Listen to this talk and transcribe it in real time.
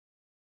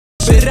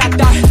Spit at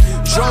that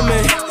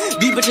drumming.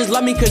 These bitches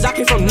love me cause I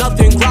came from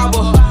nothing.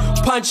 Grabber,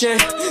 punching.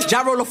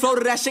 Gyro the flow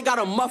to that shit got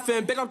a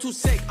muffin. Big, I'm too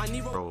sick. I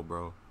need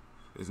Bro.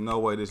 There's no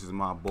way this is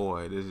my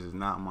boy. This is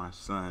not my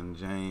son,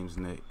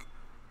 JamesNick.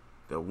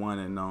 The one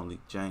and only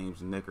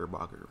James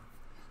Knickerbocker.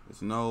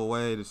 There's no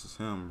way this is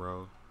him,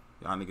 bro.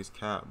 Y'all niggas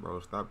cap,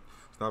 bro. Stop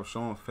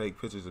showing fake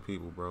pictures of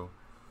people, bro.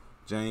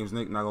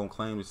 JamesNick not gonna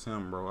claim it's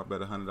him, bro. I bet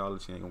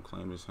 $100 he ain't gonna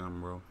claim it's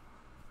him, bro.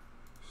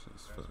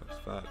 It's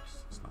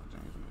facts. It's not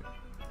JamesNick.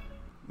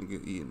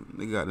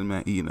 Nigga got this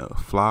man eating a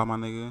fly, my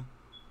nigga.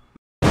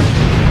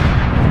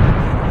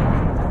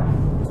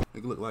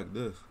 Nigga look like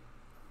this.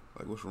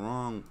 Like, what's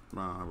wrong?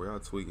 Nah, bro, y'all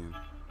tweaking.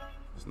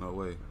 There's no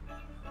way.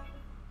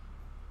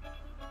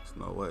 There's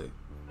no way.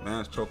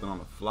 Man's choking on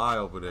the fly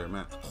over there,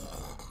 man.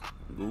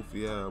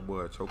 Goofy ass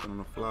boy, choking on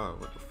the fly.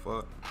 What the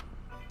fuck?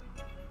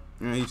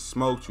 Man, he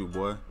smoked you,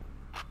 boy.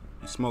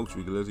 He smoked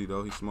you, Glizzy,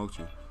 though. He smoked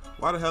you.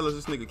 Why the hell is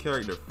this nigga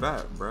character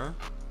fat, bruh?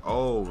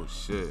 Oh,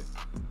 shit.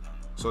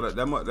 So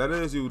that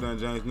is you, then,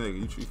 JamesNick.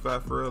 You treat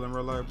fat for real in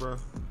real life, bro?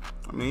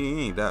 I mean,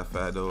 he ain't that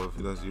fat, though.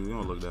 If that's you, you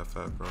don't look that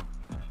fat, bro.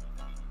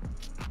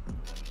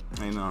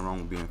 Ain't nothing wrong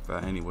with being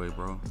fat anyway,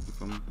 bro. You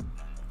feel me?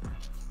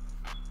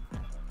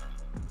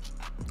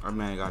 Our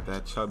man got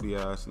that chubby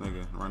ass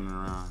nigga running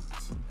around.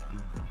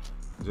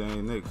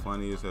 JamesNick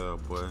funny as hell,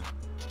 boy.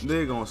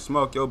 Nigga gonna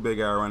smoke your big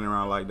ass running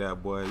around like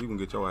that, boy. You can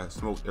get your ass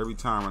smoked every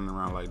time running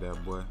around like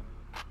that, boy.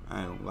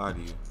 I ain't gonna lie to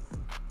you.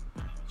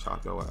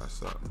 Chop your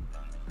ass up.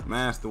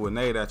 Man threw a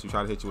nade at you,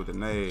 try to hit you with a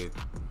nade.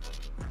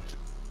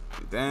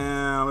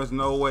 Damn, there's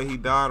no way he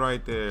died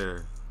right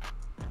there.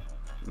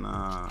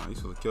 Nah, you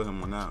supposed to kill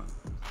him on that one.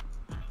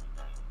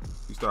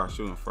 You start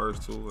shooting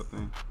first too, I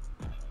think.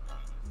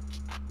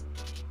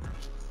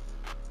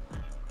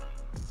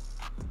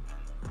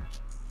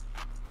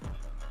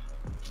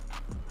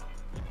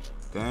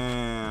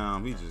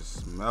 Damn, he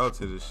just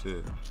melted his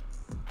shit.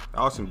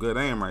 That was some good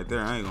aim right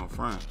there, I ain't gonna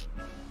front.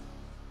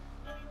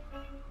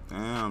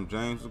 Damn,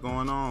 James, what's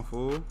going on,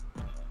 fool?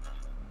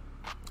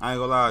 I ain't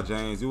gonna lie,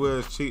 James, you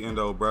was cheating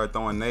though, bro.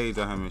 Throwing nades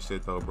at him and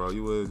shit though, bro.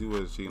 You was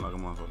cheating like a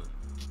motherfucker.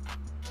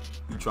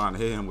 You trying to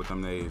hit him with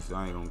them nades,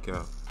 I ain't gonna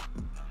care.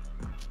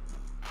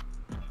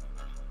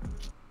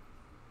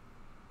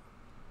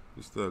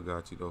 We still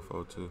got you though,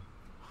 4-2.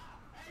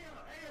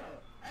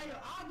 Hey,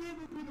 I'll give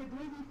this nigga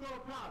Glizzy for a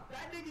prop.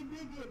 That nigga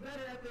did get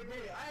better at the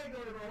game. I ain't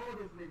gonna hold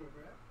this nigga,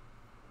 bro.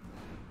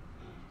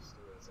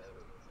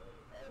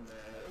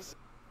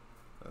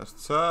 That's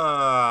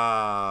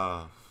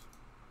tough.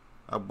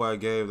 That boy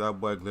gave that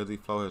boy Glizzy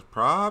Flow his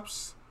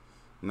props.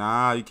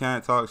 Nah, you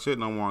can't talk shit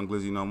no more on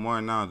Glizzy no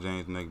more now,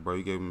 JamesNick, bro.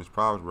 You gave him his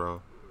props,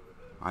 bro.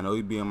 I know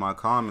you be in my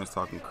comments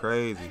talking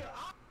crazy.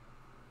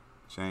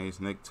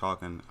 JamesNick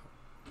talking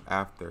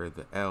after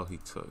the L he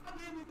took.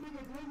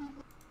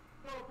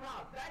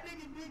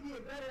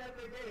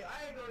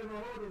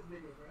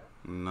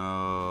 No.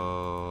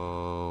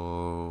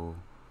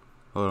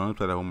 Hold on, let me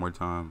play that one more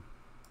time.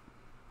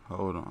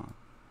 Hold on.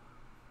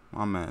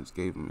 My man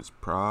gave him his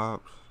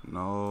props.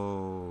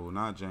 No,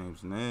 not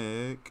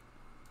JamesNick.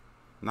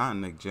 Not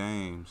Nick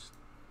James.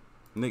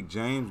 Nick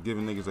James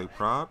giving niggas they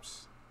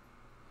props?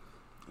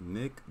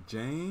 Nick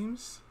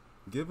James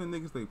giving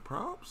niggas they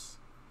props?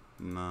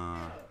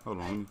 Nah. Hold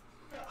on.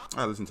 I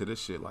gotta listen to this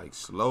shit like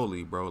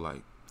slowly, bro.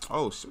 Like,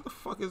 oh shit, what the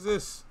fuck is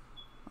this?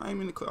 I ain't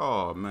mean to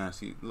oh man,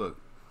 see, look.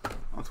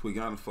 I'm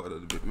tweaking out the fuck up a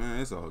bit, man.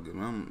 It's all good,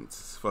 man.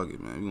 Fuck it,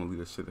 man. We gonna leave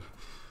that shit.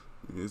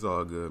 It's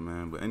all good,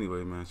 man. But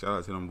anyway, man, shout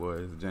out to them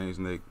boys.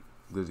 JamesNick,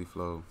 Glizzy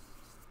Flow.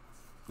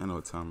 I know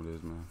what time it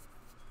is, man.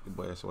 Your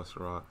boy,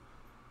 SoSCiroc.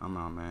 I'm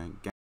out, man.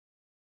 Gang.